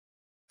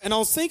And I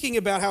was thinking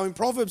about how in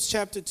Proverbs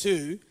chapter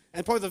 2,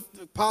 and probably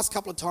the past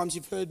couple of times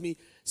you've heard me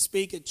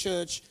speak at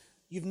church,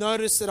 you've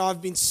noticed that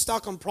I've been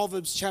stuck on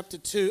Proverbs chapter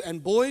 2.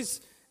 And boys,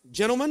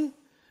 gentlemen,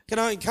 can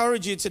I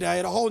encourage you today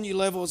at a whole new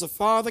level as a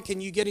father, can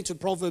you get into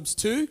Proverbs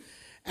 2?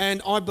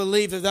 And I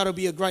believe that that'll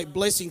be a great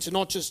blessing to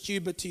not just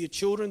you, but to your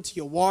children, to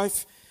your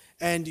wife,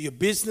 and your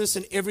business,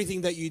 and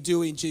everything that you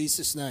do in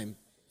Jesus' name.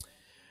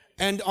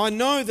 And I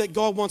know that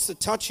God wants to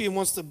touch you and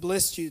wants to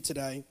bless you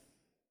today.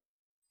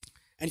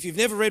 And if you've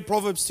never read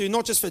Proverbs 2,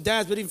 not just for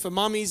dads, but even for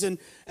mummies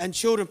and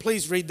children,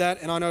 please read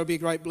that, and I know it'll be a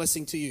great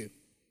blessing to you.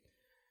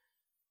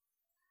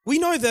 We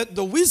know that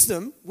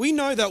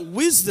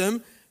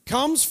wisdom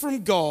comes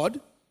from God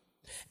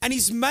and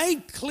is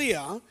made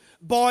clear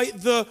by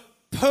the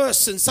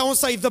person. Someone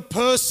say the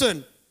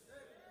person.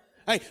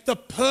 Hey, the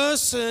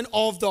person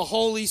of the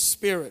Holy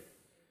Spirit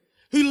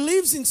who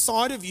lives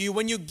inside of you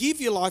when you give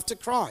your life to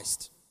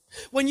Christ.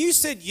 When you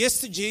said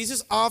yes to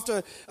Jesus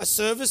after a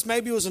service,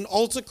 maybe it was an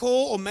altar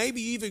call, or maybe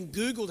you even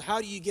Googled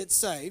how do you get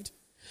saved,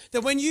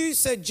 that when you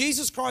said,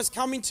 Jesus Christ,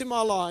 come into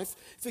my life,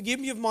 forgive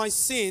me of my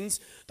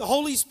sins, the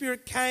Holy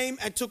Spirit came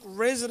and took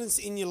residence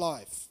in your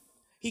life.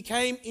 He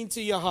came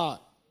into your heart.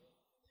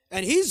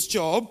 And His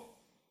job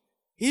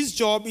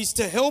is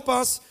to help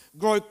us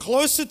grow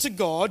closer to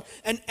God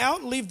and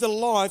outlive the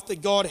life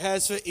that God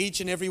has for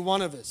each and every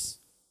one of us.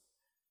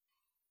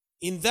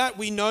 In that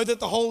we know that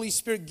the Holy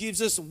Spirit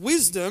gives us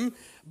wisdom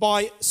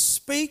by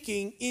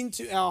speaking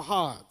into our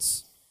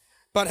hearts.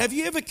 But have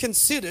you ever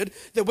considered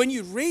that when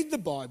you read the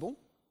Bible,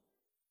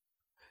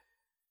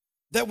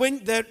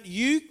 that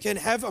you can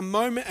have a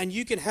moment and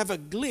you can have a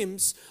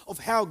glimpse of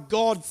how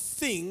God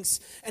thinks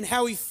and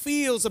how He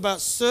feels about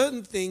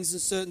certain things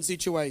and certain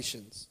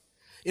situations?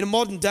 In a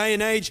modern day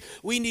and age,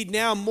 we need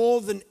now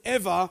more than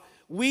ever,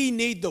 we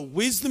need the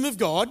wisdom of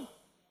God.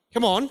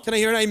 Come on, can I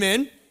hear an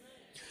amen?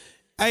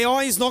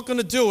 AI is not going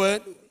to do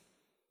it.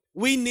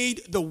 We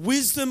need the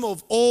wisdom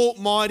of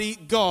Almighty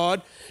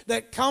God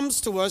that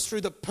comes to us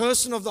through the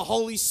person of the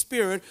Holy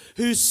Spirit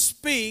who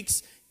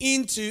speaks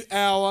into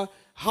our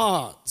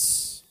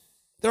hearts.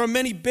 There are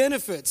many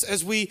benefits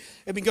as we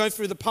have been going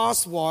through the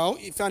past while,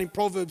 found in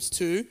Proverbs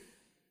 2.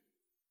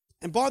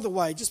 And by the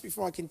way, just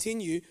before I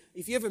continue,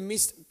 if you ever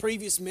missed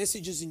previous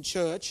messages in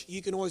church,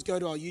 you can always go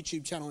to our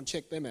YouTube channel and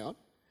check them out.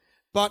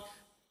 But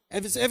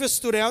if it's ever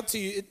stood out to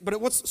you,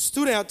 but what's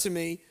stood out to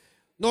me,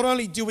 not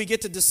only do we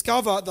get to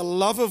discover the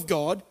love of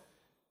God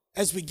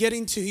as we get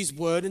into His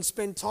Word and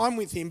spend time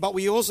with Him, but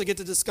we also get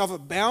to discover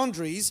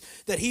boundaries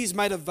that He's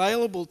made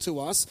available to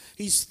us,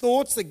 His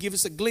thoughts that give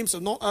us a glimpse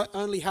of not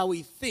only how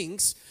He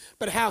thinks,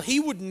 but how He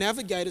would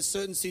navigate a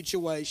certain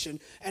situation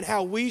and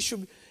how we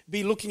should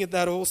be looking at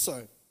that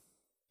also.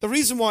 The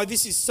reason why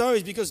this is so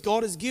is because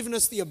God has given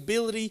us the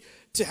ability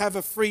to have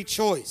a free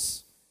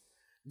choice.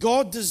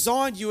 God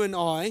designed you and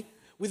I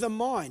with a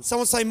mind.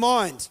 Someone say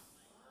mind.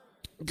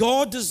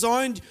 God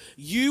designed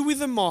you with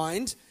a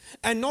mind,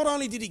 and not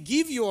only did He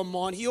give you a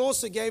mind, He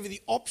also gave you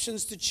the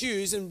options to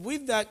choose, and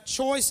with that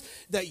choice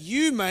that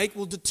you make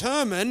will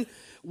determine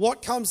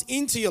what comes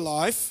into your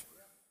life,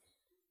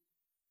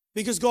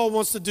 because God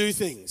wants to do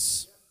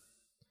things.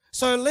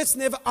 So let's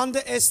never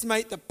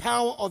underestimate the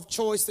power of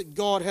choice that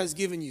God has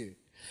given you.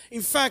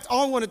 In fact,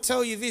 I want to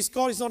tell you this,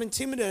 God is not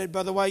intimidated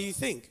by the way you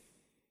think.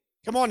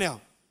 Come on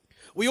now.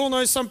 We all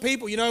know some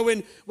people,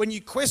 when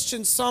you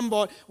question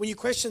somebody, when you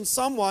question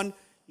someone,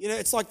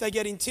 it's like they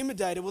get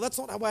intimidated. Well, that's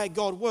not the way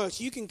God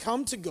works. You can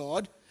come to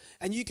God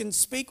and you can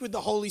speak with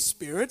the Holy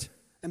Spirit.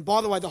 And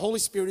by the way, the Holy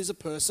Spirit is a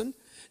person.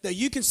 That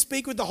you can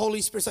speak with the Holy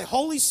Spirit. Say,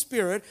 Holy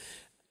Spirit,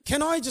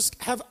 can I just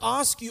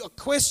ask you a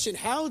question?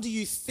 How do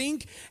you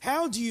think?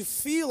 How do you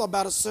feel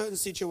about a certain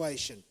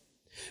situation?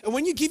 And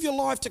when you give your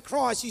life to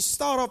Christ, you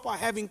start off by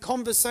having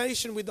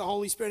conversation with the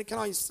Holy Spirit.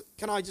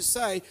 Can I just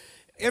say,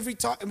 every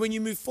time when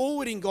you move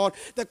forward in God,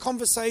 the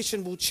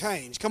conversation will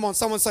change. Come on,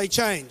 someone say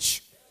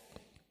change.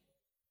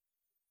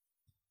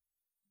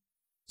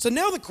 So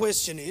now the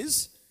question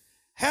is,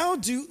 how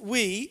do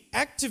we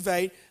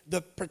activate the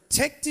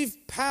protective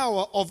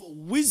power of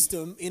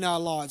wisdom in our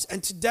lives?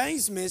 And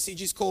today's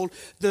message is called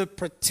the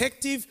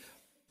protective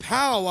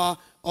power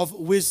of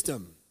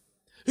wisdom.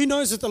 Who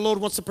knows that the Lord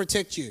wants to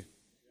protect you?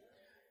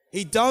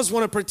 He does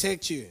want to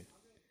protect you.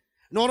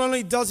 Not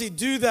only does He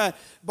do that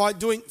by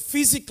doing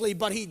physically,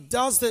 but He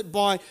does that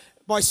by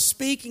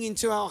speaking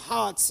into our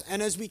hearts.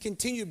 And as we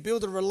continue to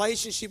build a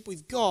relationship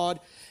with God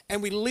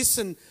and we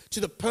listen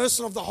to the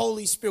person of the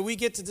Holy Spirit, we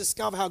get to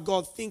discover how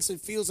God thinks and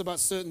feels about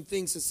certain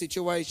things and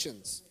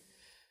situations.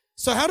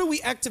 So how do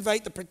we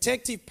activate the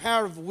protective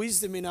power of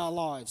wisdom in our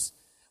lives?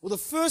 Well, the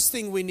first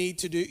thing we need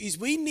to do is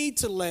we need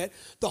to let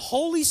the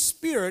Holy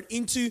Spirit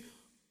into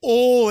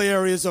all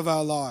areas of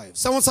our lives.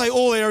 Someone say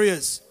all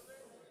areas.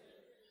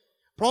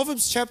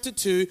 Proverbs chapter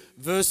 2,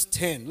 verse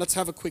 10. Let's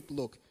have a quick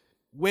look.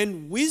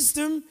 When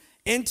wisdom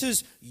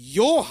enters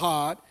your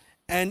heart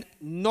and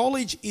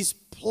knowledge is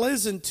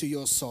pleasant to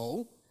your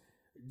soul,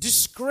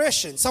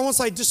 discretion. Someone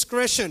say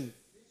discretion.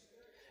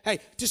 Hey,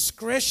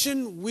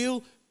 discretion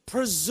will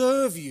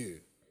preserve you.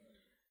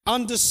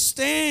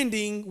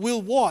 Understanding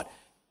will what?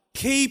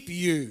 keep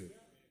you,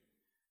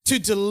 to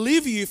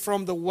deliver you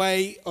from the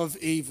way of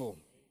evil.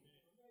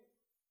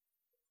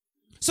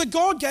 So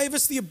God gave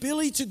us the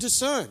ability to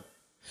discern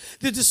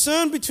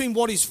between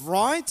what is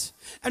right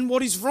and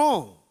what is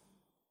wrong.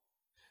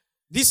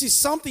 This is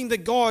something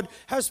that God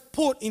has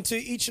put into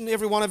each and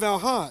every one of our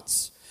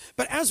hearts.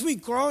 But as we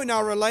grow in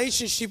our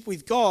relationship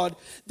with God,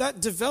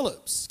 that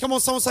develops. Come on,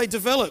 someone say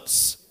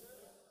develops.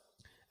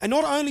 And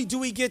not only do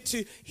we get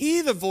to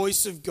hear the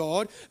voice of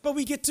God, but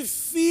we get to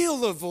feel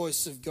the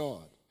voice of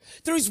God.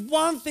 There is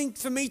one thing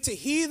for me to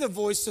hear the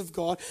voice of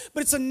God,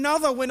 but it's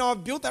another when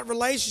I've built that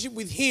relationship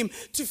with Him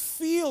to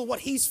feel what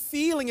He's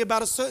feeling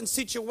about a certain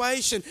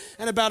situation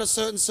and about a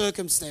certain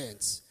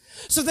circumstance.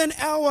 So then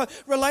our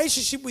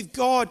relationship with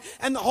God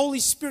and the Holy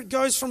Spirit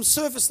goes from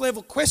surface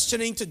level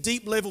questioning to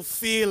deep level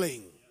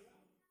feeling.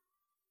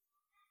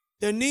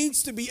 There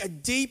needs to be a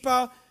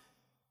deeper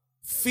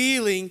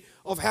feeling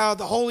of how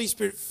the Holy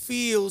Spirit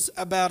feels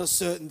about a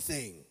certain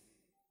thing.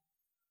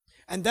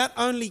 And that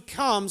only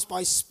comes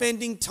by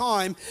spending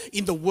time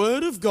in the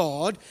Word of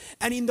God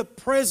and in the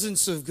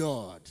presence of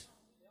God.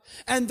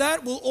 And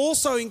that will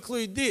also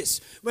include this.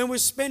 When we're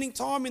spending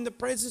time in the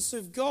presence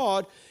of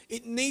God,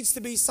 it needs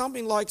to be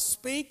something like,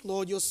 "Speak,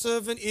 Lord, your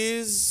servant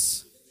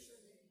is..."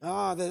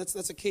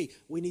 That's a key.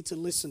 We need to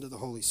listen to the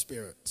Holy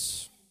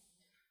Spirit.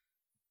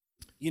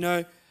 You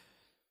know,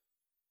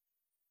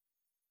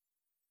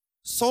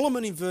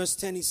 Solomon in verse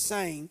 10 is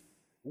saying,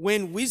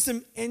 when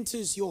wisdom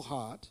enters your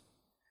heart,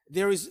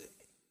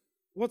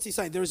 what's he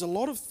saying? There is a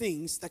lot of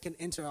things that can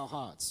enter our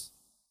hearts.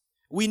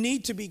 We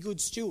need to be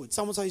good stewards.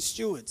 Someone say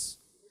stewards.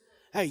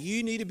 Hey,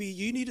 you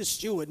need to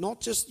steward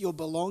not just your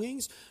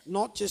belongings,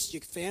 not just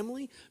your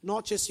family,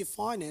 not just your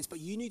finance, but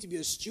you need to be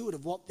a steward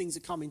of what things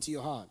that come into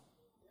your heart.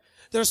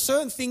 There are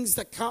certain things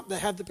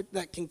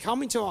that can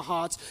come into our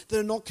hearts that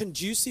are not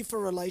conducive for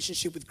a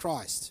relationship with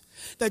Christ.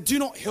 That do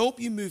not help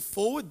you move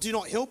forward, do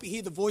not help you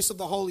hear the voice of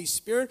the Holy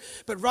Spirit,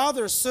 but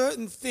rather are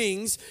certain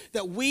things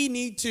that we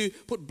need to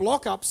put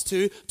block-ups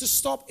to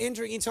stop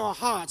entering into our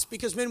hearts.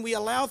 Because when we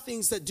allow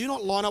things that do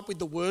not line up with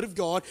the Word of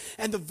God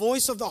and the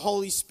voice of the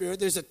Holy Spirit,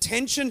 there's a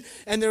tension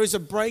and there is a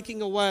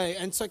breaking away.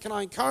 And so can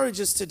I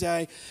encourage us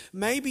today,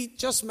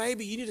 just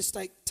maybe, you need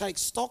to take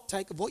stock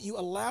of what you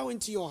allow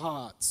into your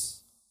hearts.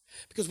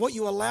 Because what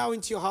you allow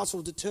into your hearts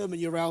will determine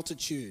your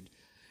altitude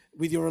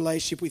with your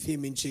relationship with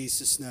Him in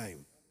Jesus'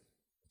 name.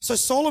 So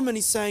Solomon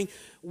is saying,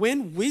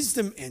 when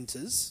wisdom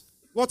enters,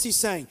 what's he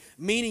saying?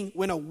 Meaning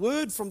when a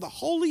word from the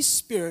Holy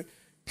Spirit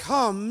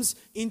comes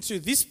into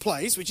this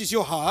place, which is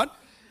your heart,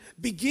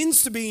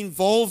 begins to be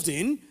involved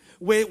in,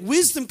 where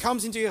wisdom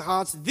comes into your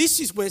hearts, this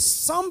is where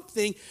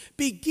something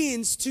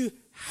begins to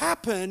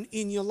happen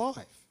in your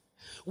life.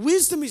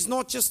 Wisdom is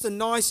not just a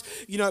nice,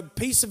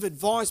 piece of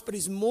advice, but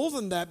is more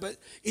than that. But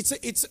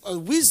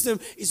wisdom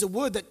is a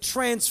word that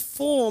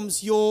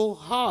transforms your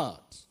heart.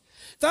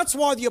 That's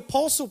why the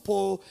Apostle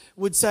Paul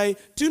would say,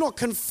 do not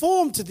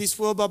conform to this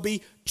world, but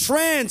be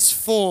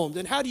transformed.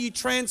 And how do you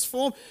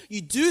transform?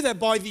 You do that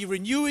by the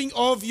renewing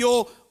of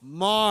your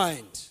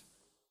mind.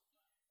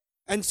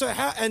 And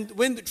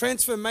when the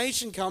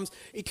transformation comes,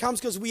 it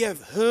comes because we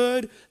have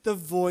heard the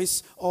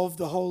voice of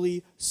the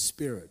Holy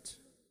Spirit.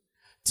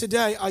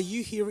 Today, are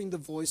you hearing the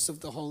voice of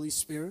the Holy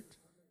Spirit?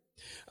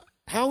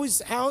 How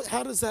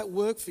does that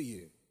work for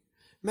you?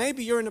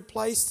 Maybe you're in a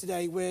place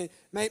today where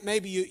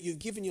maybe you've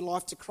given your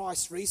life to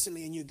Christ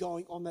recently and you're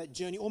going on that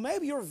journey. Or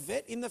maybe you're a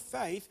vet in the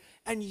faith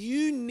and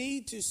you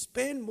need to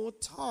spend more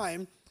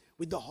time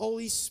with the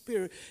Holy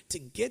Spirit to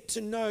get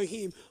to know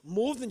Him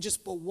more than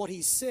just by what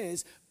He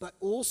says, but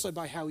also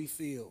by how He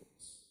feels.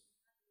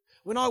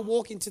 When I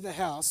walk into the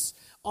house,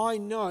 I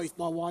know if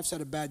my wife's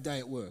had a bad day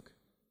at work.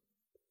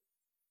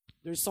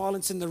 There's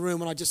silence in the room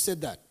when I just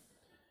said that.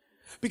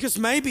 Because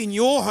maybe in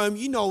your home,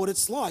 you know what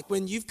it's like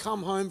when you've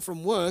come home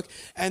from work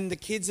and the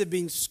kids have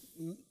been,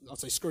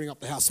 screwing up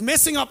the house,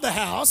 messing up the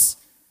house,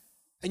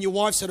 and your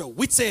wife's at her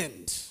wit's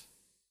end.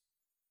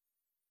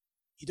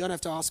 You don't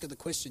have to ask her the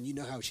question, you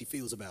know how she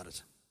feels about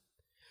it.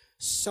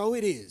 So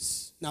it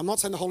is. Now, I'm not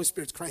saying the Holy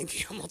Spirit's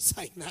cranky, I'm not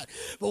saying that.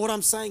 But what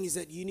I'm saying is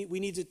that we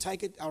need to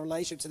take our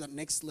relationship to that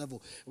next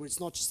level where it's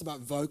not just about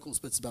vocals,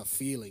 but it's about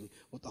feeling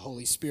what the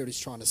Holy Spirit is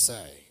trying to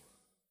say.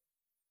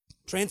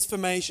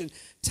 Transformation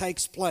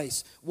takes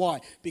place. Why?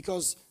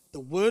 Because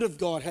the Word of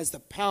God has the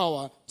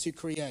power to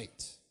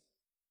create.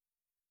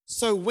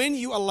 So when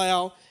you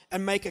allow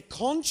and make a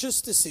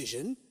conscious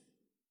decision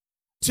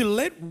to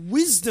let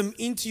wisdom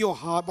into your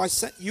heart,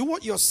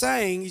 what you're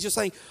saying is you're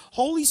saying,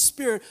 Holy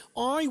Spirit,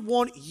 I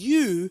want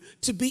you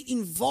to be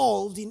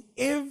involved in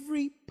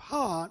every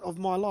part of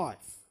my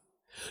life.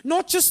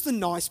 Not just the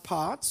nice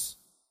parts,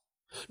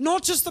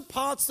 not just the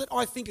parts that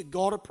I think are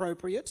God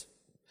appropriate,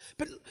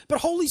 but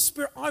Holy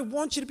Spirit, I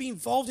want you to be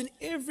involved in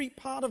every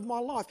part of my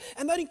life.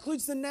 And that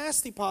includes the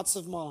nasty parts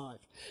of my life.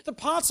 The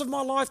parts of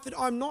my life that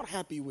I'm not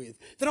happy with,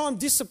 that I'm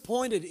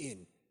disappointed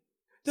in.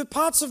 The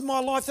parts of my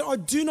life that I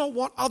do not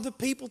want other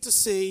people to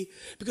see,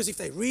 because if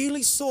they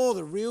really saw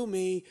the real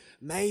me,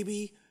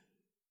 maybe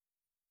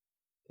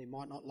they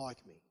might not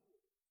like me.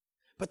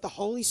 But the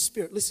Holy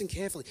Spirit, listen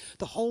carefully,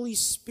 the Holy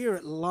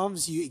Spirit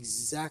loves you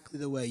exactly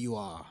the way you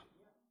are.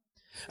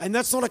 And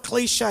that's not a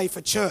cliche for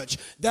church.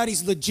 That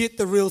is legit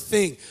the real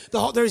thing.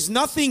 There is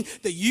nothing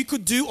that you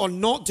could do or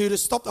not do to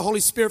stop the Holy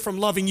Spirit from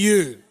loving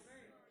you.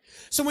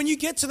 So when you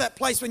get to that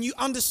place, when you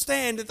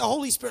understand that the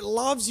Holy Spirit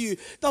loves you,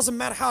 doesn't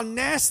matter how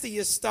nasty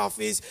your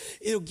stuff is,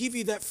 it'll give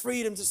you that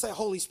freedom to say,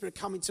 Holy Spirit,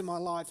 come into my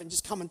life and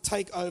just come and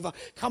take over.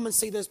 Come and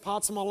see those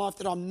parts of my life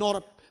that I'm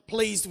not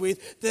pleased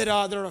with, that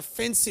are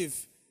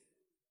offensive,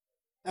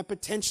 that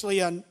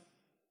potentially are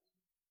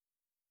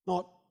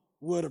not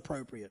word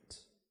appropriate.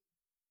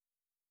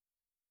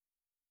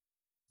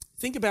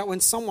 Think about when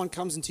someone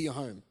comes into your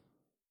home.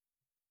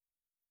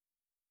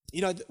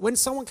 You know, when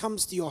someone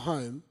comes to your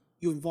home,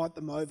 you invite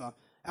them over.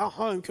 Our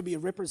home could be a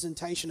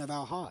representation of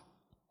our heart.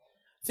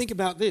 Think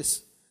about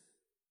this.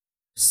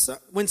 So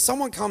when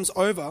someone comes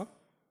over,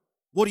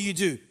 what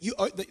do?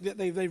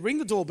 They ring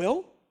the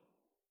doorbell,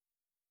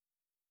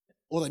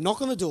 or they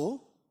knock on the door,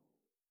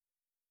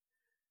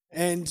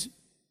 and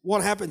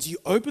what happens? You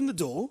open the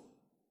door,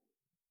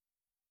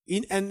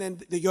 and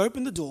then you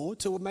open the door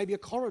to maybe a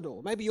corridor.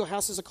 Maybe your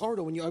house is a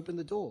corridor when you open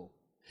the door.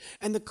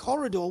 And the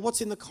corridor,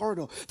 what's in the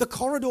corridor? The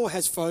corridor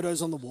has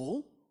photos on the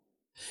wall.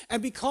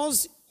 And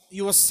because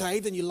you are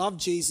saved and you love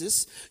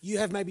Jesus, you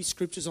have maybe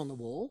scriptures on the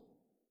wall.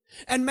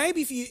 And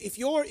maybe if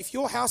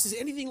your house is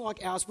anything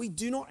like ours, we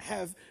do not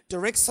have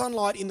direct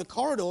sunlight in the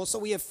corridor, so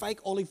we have fake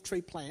olive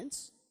tree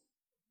plants.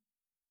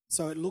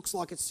 So it looks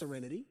like it's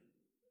serenity.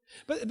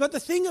 But the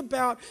thing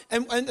about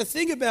the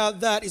thing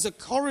about that is a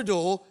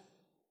corridor.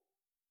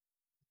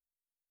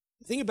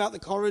 The thing about the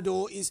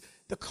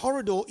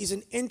corridor is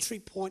an entry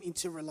point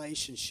into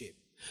relationship.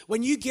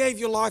 When you gave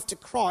your life to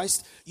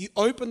Christ, you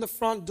opened the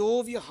front door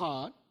of your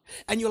heart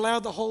and you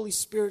allowed the Holy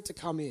Spirit to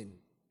come in.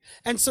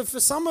 And so for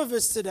some of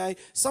us today,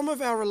 some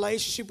of our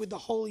relationship with the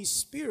Holy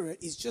Spirit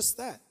is just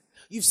that.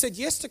 You've said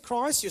yes to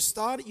Christ,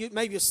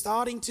 maybe you're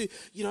starting to,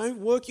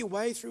 work your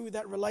way through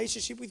that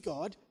relationship with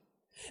God.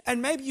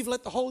 And maybe you've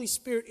let the Holy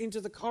Spirit into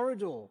the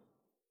corridor.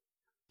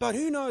 But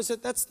who knows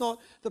that that's not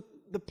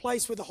the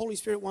place where the Holy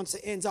Spirit wants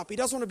to end up. He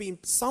doesn't want to be in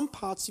some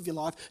parts of your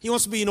life. He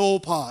wants to be in all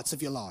parts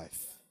of your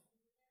life.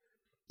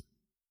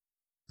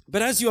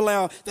 But as you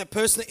allow that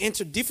person to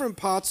enter different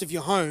parts of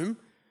your home,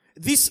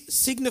 this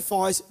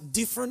signifies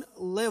different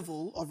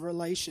level of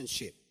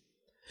relationship.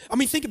 I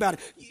mean, think about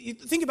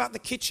it. Think about the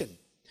kitchen.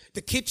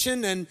 The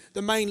kitchen and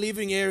the main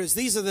living areas,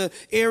 these are the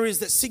areas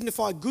that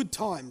signify good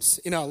times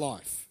in our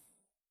life.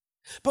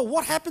 But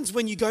what happens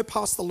when you go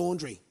past the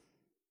laundry?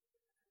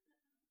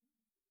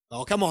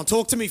 Oh, come on,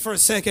 talk to me for a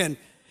second.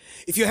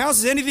 If your house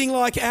is anything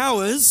like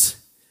ours,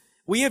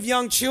 we have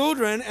young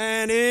children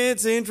and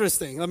it's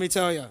interesting, let me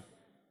tell you.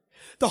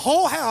 The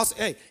whole house,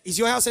 hey, is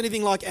your house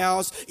anything like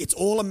ours? It's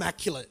all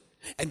immaculate.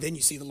 And then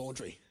you see the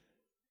laundry.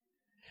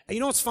 And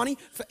you know what's funny?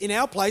 In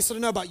our place, I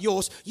don't know about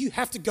yours, you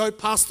have to go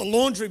past the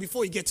laundry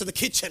before you get to the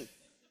kitchen.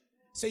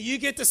 So you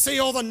get to see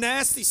all the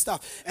nasty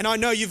stuff. And I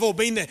know you've all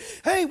been there.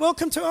 Hey,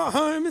 welcome to our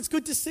home. It's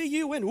good to see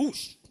you. And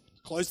whoosh,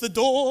 close the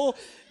door.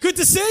 Good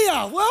to see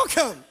you.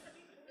 Welcome.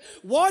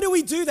 Why do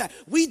we do that?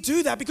 We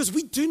do that because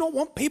we do not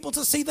want people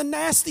to see the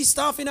nasty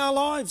stuff in our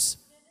lives.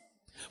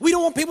 We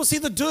don't want people to see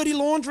the dirty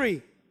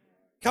laundry.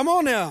 Come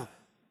on now.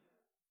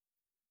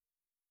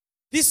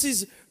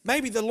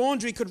 Maybe the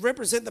laundry could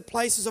represent the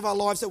places of our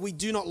lives that we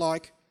do not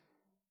like,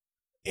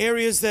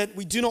 areas that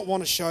we do not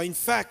want to show. In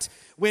fact,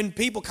 when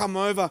people come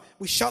over,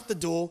 we shut the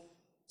door.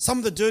 Some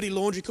of the dirty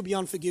laundry could be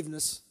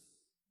unforgiveness,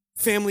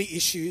 family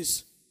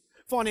issues,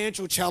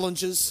 financial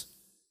challenges.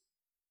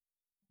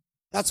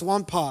 That's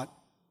one part.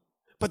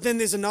 But then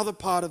there's another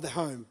part of the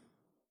home.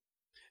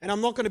 And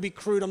I'm not going to be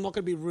crude, I'm not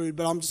going to be rude,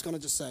 but I'm just going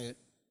to say it.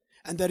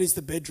 And that is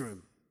the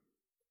bedroom.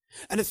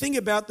 And the thing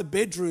about the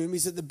bedroom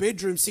is that the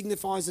bedroom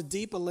signifies a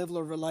deeper level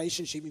of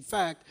relationship. In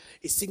fact,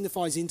 it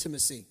signifies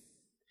intimacy.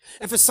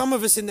 And for some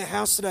of us in the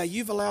house today,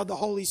 you've allowed the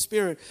Holy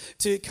Spirit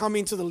to come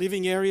into the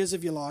living areas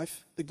of your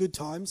life, the good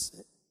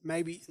times,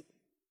 maybe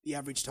the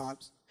average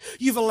times.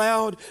 You've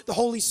allowed the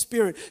Holy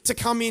Spirit to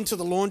come into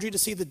the laundry to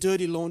see the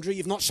dirty laundry.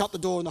 You've not shut the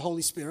door on the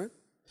Holy Spirit.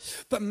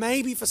 But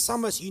maybe for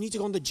some of us, you need to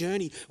go on the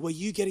journey where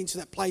you get into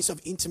that place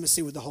of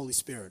intimacy with the Holy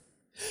Spirit.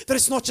 That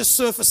it's not just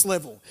surface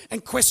level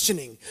and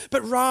questioning,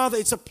 but rather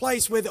it's a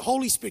place where the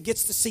Holy Spirit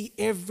gets to see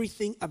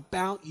everything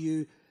about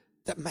you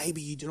that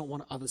maybe you do not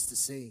want others to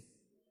see.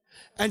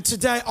 And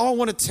today I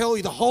want to tell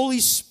you the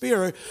Holy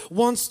Spirit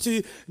wants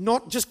to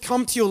not just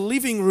come to your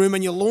living room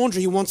and your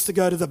laundry, He wants to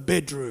go to the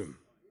bedroom.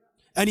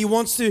 And He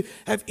wants to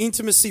have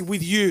intimacy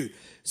with you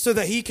so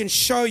that He can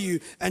show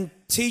you and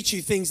teach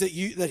you things that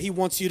He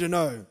wants you to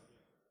know.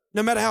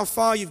 No matter how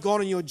far you've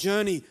gone on your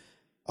journey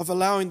of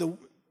allowing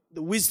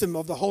the wisdom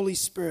of the Holy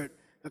Spirit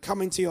to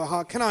come into your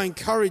heart, can I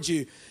encourage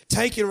you,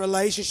 take your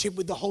relationship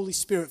with the Holy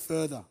Spirit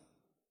further.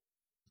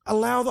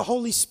 Allow the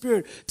Holy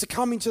Spirit to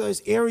come into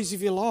those areas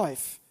of your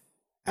life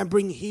and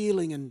bring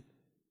healing and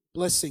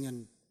blessing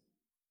and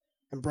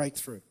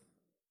breakthrough.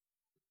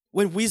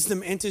 When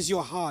wisdom enters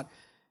your heart,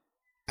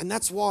 and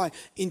that's why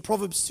in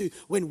Proverbs 2,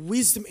 when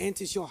wisdom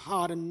enters your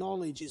heart and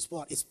knowledge is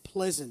what? It's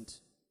pleasant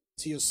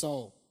to your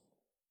soul.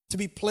 To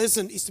be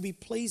pleasant is to be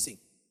pleasing.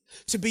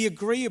 To be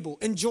agreeable,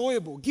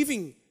 enjoyable,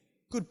 giving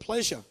good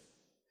pleasure.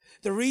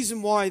 The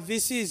reason why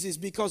this is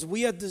because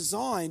we are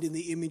designed in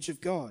the image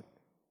of God.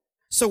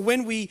 So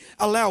when we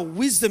allow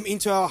wisdom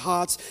into our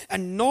hearts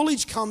and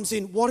knowledge comes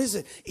in, what is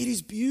it? It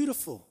is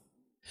beautiful.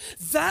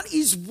 That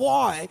is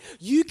why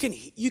you can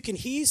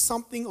hear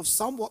something of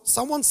what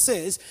someone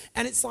says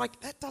and it's like,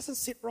 that doesn't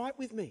sit right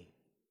with me.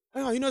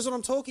 Hang on, who knows what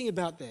I'm talking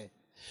about there?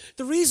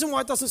 The reason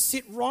why it doesn't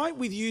sit right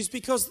with you is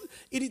because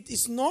it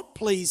is not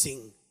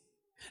pleasing.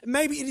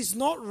 Maybe it is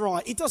not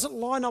right. It doesn't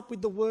line up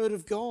with the Word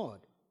of God.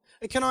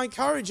 And can I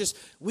encourage us,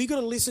 we've got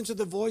to listen to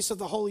the voice of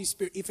the Holy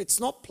Spirit. If it's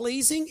not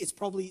pleasing, it's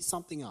probably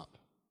something up.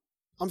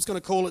 I'm just going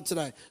to call it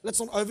today. Let's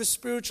not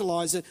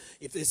over-spiritualize it.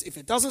 If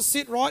it doesn't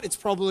sit right, it's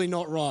probably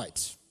not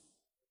right.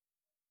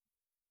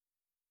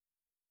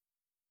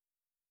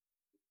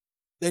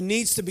 There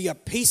needs to be a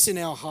peace in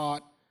our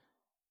heart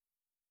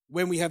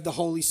when we have the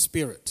Holy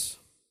Spirit.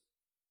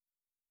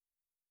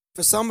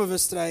 For some of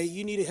us today,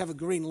 you need to have a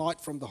green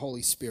light from the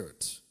Holy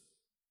Spirit.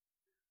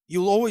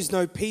 You'll always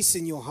know peace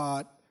in your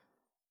heart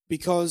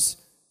because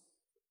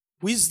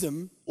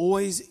wisdom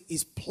always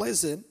is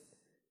pleasant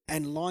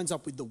and lines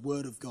up with the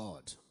Word of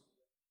God.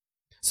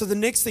 So the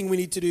next thing we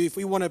need to do, if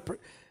we want to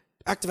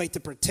activate the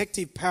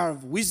protective power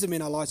of wisdom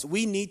in our lives,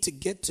 we need to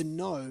get to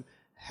know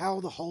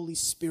how the Holy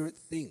Spirit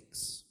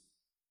thinks.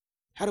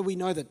 How do we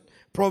know that?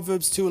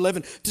 Proverbs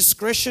 2:11,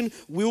 discretion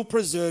will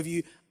preserve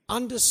you,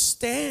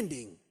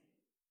 understanding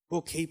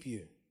will keep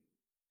you.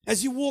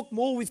 As you walk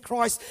more with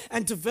Christ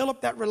and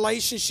develop that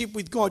relationship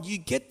with God, you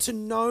get to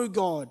know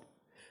God.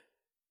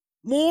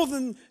 More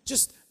than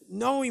just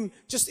know Him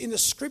just in the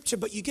Scripture,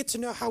 but you get to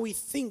know how He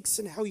thinks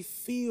and how He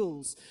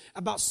feels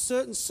about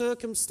certain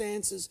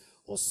circumstances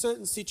or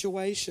certain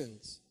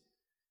situations.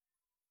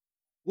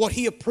 What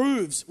He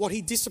approves, what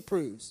He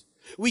disapproves.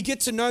 We get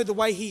to know the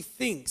way He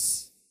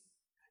thinks.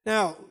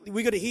 Now,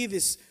 we've got to hear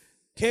this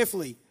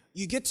carefully.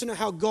 You get to know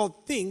how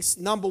God thinks,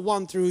 number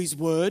one, through His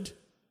Word.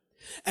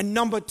 And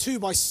number two,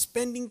 by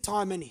spending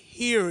time and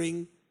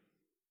hearing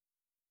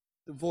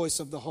the voice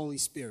of the Holy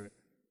Spirit.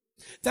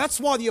 That's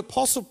why the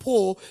Apostle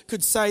Paul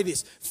could say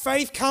this.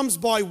 Faith comes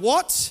by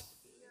what?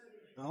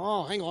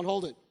 Oh, hang on,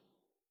 hold it.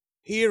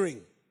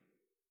 Hearing.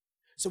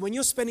 So when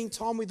you're spending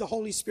time with the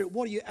Holy Spirit,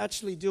 what are you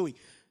actually doing?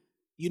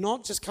 You're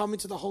not just coming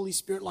to the Holy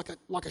Spirit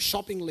like a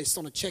shopping list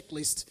on a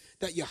checklist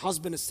that your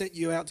husband has sent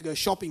you out to go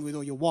shopping with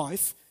or your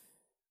wife.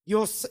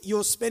 You're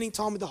spending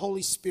time with the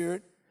Holy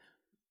Spirit.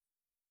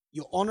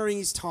 You're honoring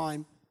His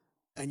time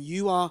and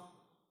you are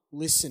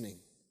listening.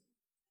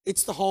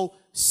 It's the whole,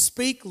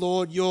 speak,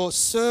 Lord, your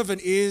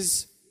servant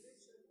is.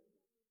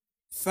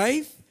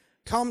 Faith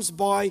comes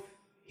by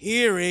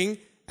hearing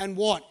and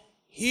what?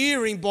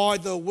 Hearing by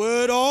the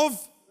word of?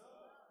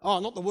 Oh,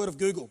 not the word of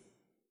Google.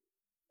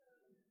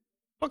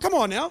 Oh, come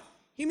on now.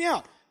 Hear me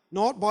out.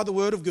 Not by the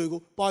word of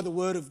Google, by the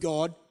word of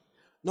God.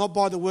 Not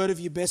by the word of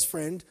your best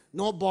friend,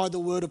 not by the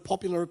word of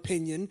popular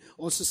opinion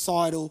or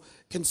societal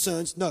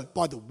concerns. No,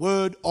 by the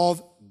word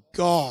of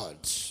God.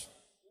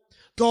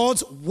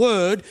 God's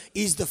word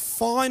is the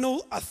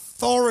final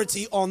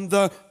authority on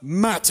the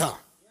matter.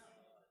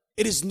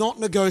 It is not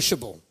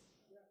negotiable.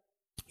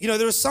 You know,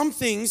 there are some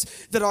things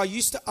that I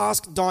used to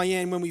ask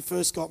Diane when we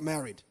first got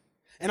married.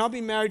 And I've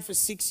been married for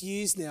 6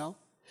 years now.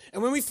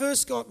 And when we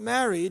first got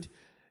married,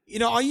 you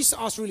know, I used to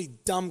ask really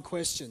dumb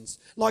questions.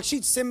 Like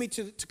she'd send me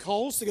to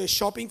Coles to go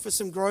shopping for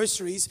some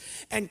groceries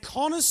and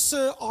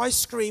Connoisseur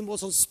ice cream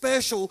was on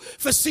special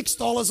for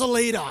 $6 a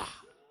litre.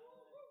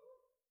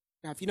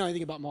 Now, if you know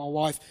anything about my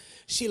wife,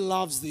 she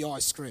loves the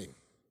ice cream.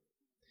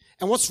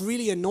 And what's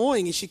really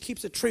annoying is she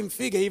keeps a trim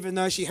figure even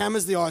though she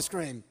hammers the ice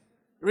cream.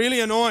 Really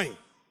annoying.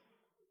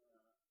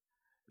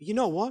 But you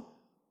know what?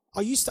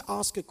 I used to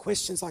ask her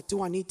questions like,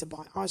 do I need to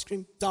buy ice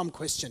cream? Dumb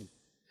question.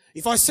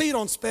 If I see it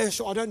on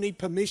special, I don't need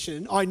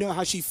permission. I know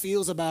how she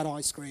feels about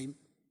ice cream.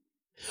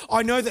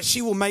 I know that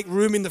she will make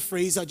room in the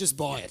freezer, just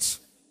buy it.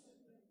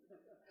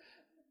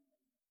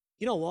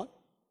 You know what?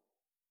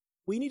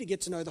 We need to get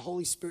to know the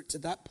Holy Spirit to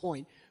that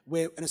point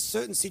where in a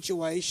certain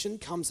situation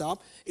comes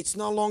up, it's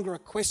no longer a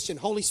question.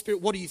 Holy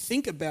Spirit, what do you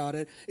think about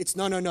it? It's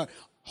no.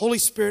 Holy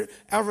Spirit,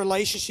 our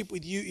relationship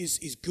with you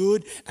is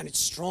good and it's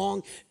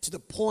strong to the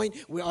point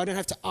where I don't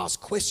have to ask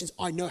questions.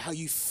 I know how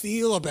you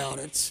feel about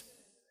it.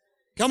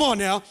 Come on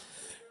now.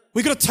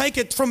 We've got to take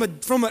it from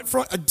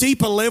a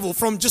deeper level,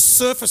 from just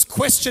surface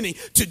questioning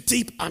to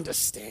deep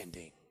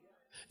understanding.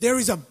 There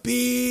is a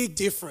big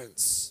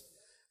difference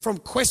from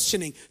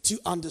questioning to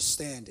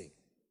understanding.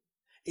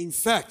 In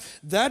fact,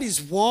 that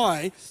is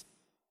why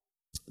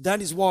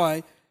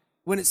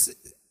when it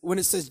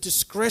says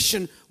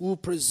discretion will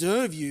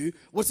preserve you,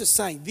 what's it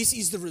saying? This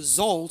is the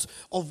result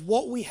of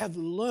what we have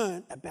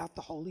learned about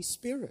the Holy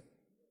Spirit.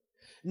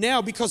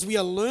 Now, because we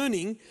are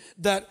learning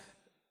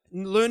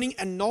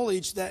and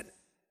knowledge that,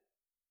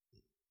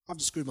 I've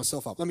just screwed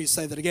myself up. Let me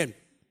say that again.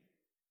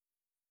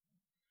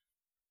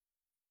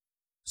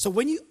 So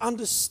when you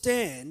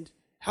understand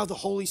how the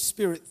Holy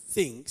Spirit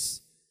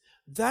thinks,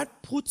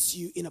 that puts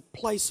you in a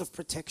place of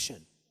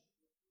protection.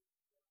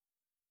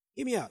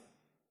 Hear me out.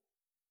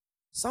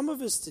 Some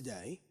of us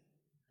today,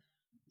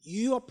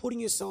 you are putting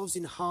yourselves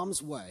in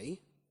harm's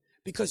way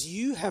because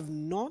you have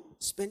not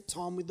spent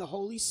time with the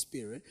Holy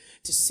Spirit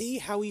to see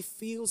how He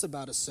feels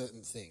about a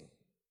certain thing.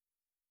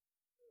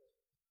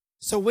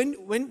 So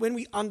when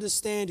we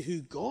understand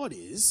who God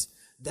is,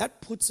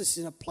 that puts us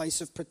in a place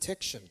of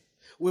protection,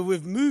 where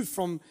we've moved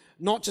from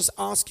not just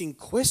asking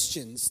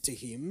questions to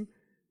Him,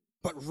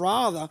 but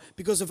rather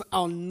because of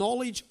our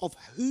knowledge of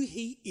who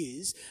He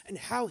is and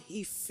how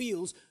He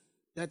feels,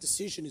 that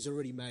decision is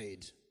already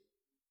made.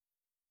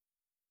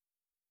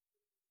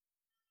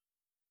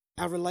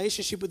 Our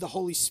relationship with the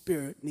Holy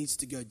Spirit needs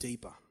to go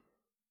deeper.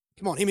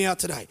 Come on, hear me out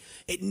today.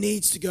 It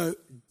needs to go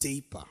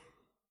deeper.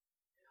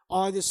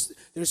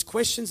 There's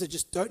questions that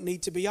just don't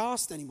need to be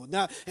asked anymore.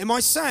 Now, am I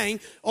saying,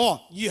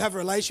 you have a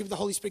relationship with the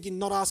Holy Spirit and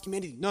not ask Him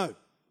anything? No.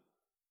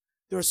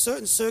 There are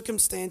certain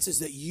circumstances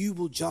that you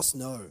will just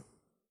know.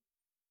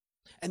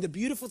 And the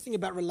beautiful thing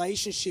about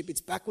relationship,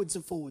 it's backwards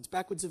and forwards,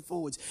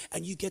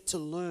 and you get to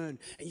learn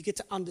and you get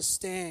to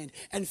understand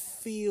and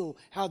feel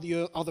how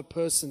the other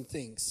person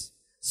thinks.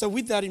 So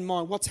with that in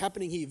mind, what's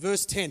happening here?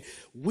 Verse 10,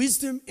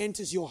 wisdom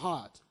enters your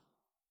heart.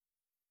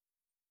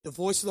 The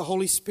voice of the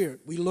Holy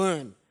Spirit, we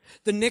learn.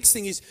 The next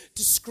thing is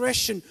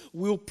discretion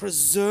will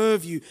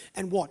preserve you.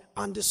 And what?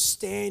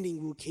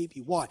 Understanding will keep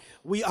you. Why?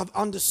 We have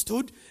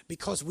understood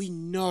because we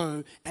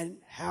know and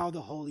how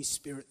the Holy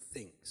Spirit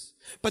thinks.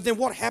 But then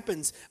what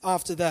happens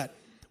after that?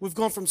 We've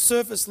gone from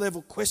surface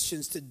level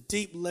questions to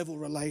deep level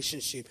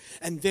relationship.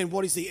 And then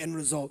what is the end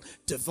result?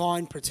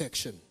 Divine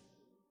protection.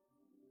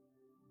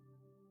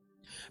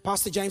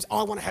 Pastor James,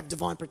 I want to have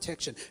divine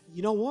protection.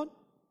 You know what?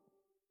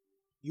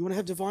 You want to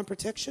have divine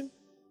protection?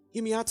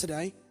 Hear me out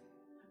today.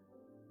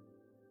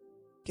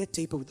 Get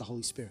deeper with the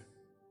Holy Spirit.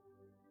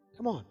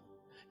 Come on.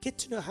 Get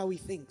to know how He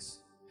thinks.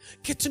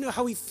 Get to know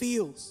how He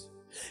feels.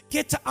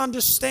 Get to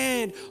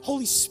understand,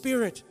 Holy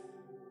Spirit,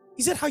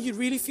 is that how you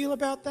really feel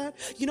about that?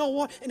 You know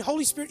what? And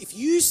Holy Spirit, if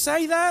you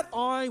say that,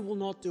 I will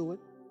not do it.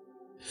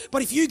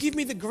 But if you give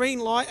me the green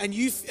light and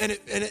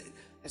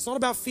it's not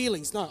about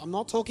feelings. No, I'm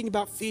not talking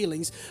about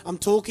feelings. I'm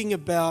talking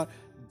about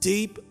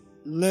deep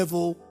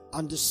level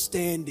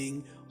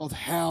understanding of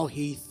how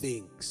He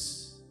thinks.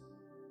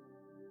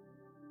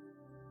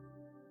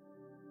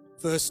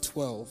 Verse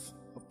 12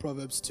 of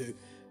Proverbs 2,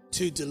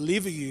 to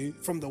deliver you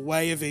from the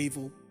way of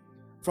evil,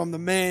 from the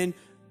man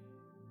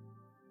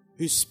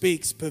who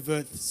speaks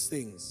perverse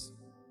things.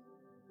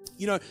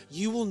 You know,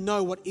 you will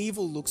know what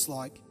evil looks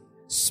like,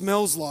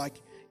 smells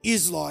like,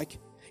 is like.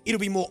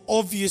 It'll be more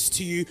obvious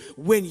to you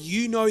when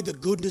you know the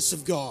goodness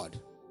of God.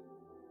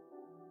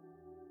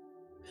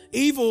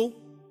 Evil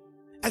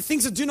and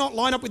things that do not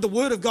line up with the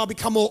Word of God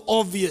become more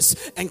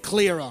obvious and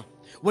clearer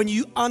when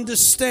you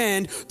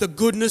understand the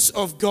goodness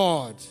of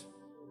God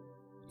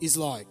is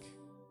like.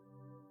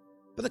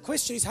 But the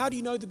question is, how do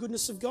you know the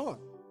goodness of God?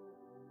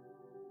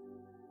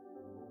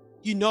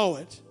 You know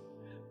it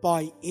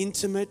by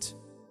intimate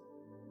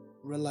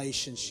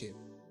relationship.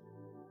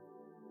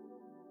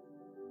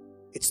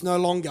 It's no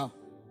longer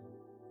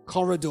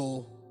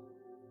corridor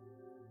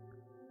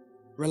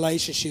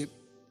relationship.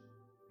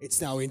 It's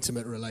now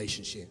intimate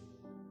relationship.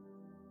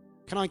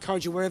 Can I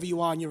encourage you, wherever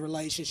you are in your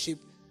relationship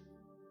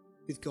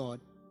with God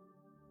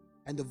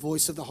and the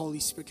voice of the Holy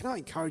Spirit, can I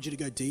encourage you to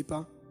go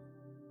deeper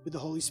with the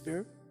Holy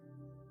Spirit?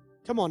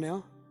 Come on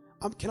now.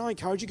 Can I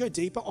encourage you, go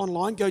deeper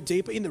online, go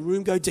deeper in the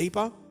room, go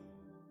deeper,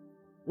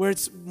 where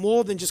it's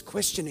more than just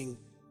questioning,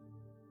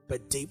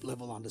 but deep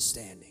level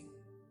understanding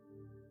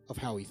of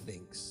how He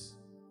thinks.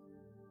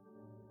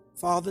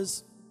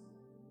 Fathers,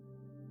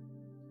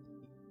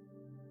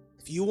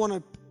 if you want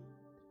to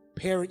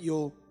parent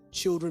your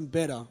children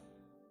better,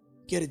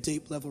 get a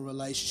deep level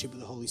relationship with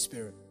the Holy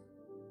Spirit.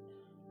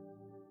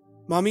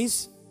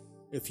 Mummies,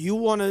 if you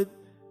want to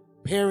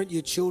parent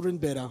your children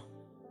better,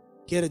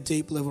 get a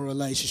deep level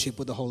relationship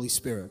with the Holy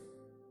Spirit.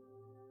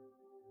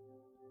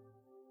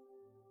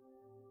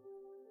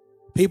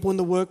 People in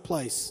the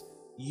workplace,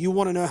 you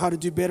want to know how to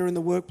do better in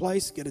the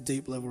workplace, get a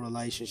deep level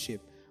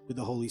relationship with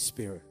the Holy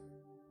Spirit.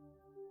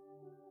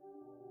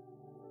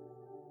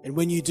 And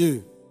when you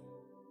do,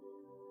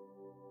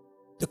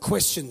 the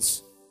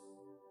questions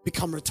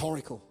become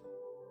rhetorical.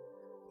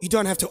 You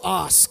don't have to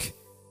ask,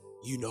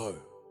 you know.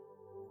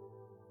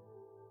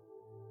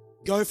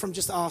 Go from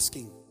just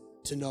asking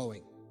to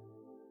knowing.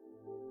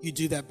 You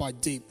do that by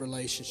deep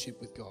relationship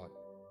with God.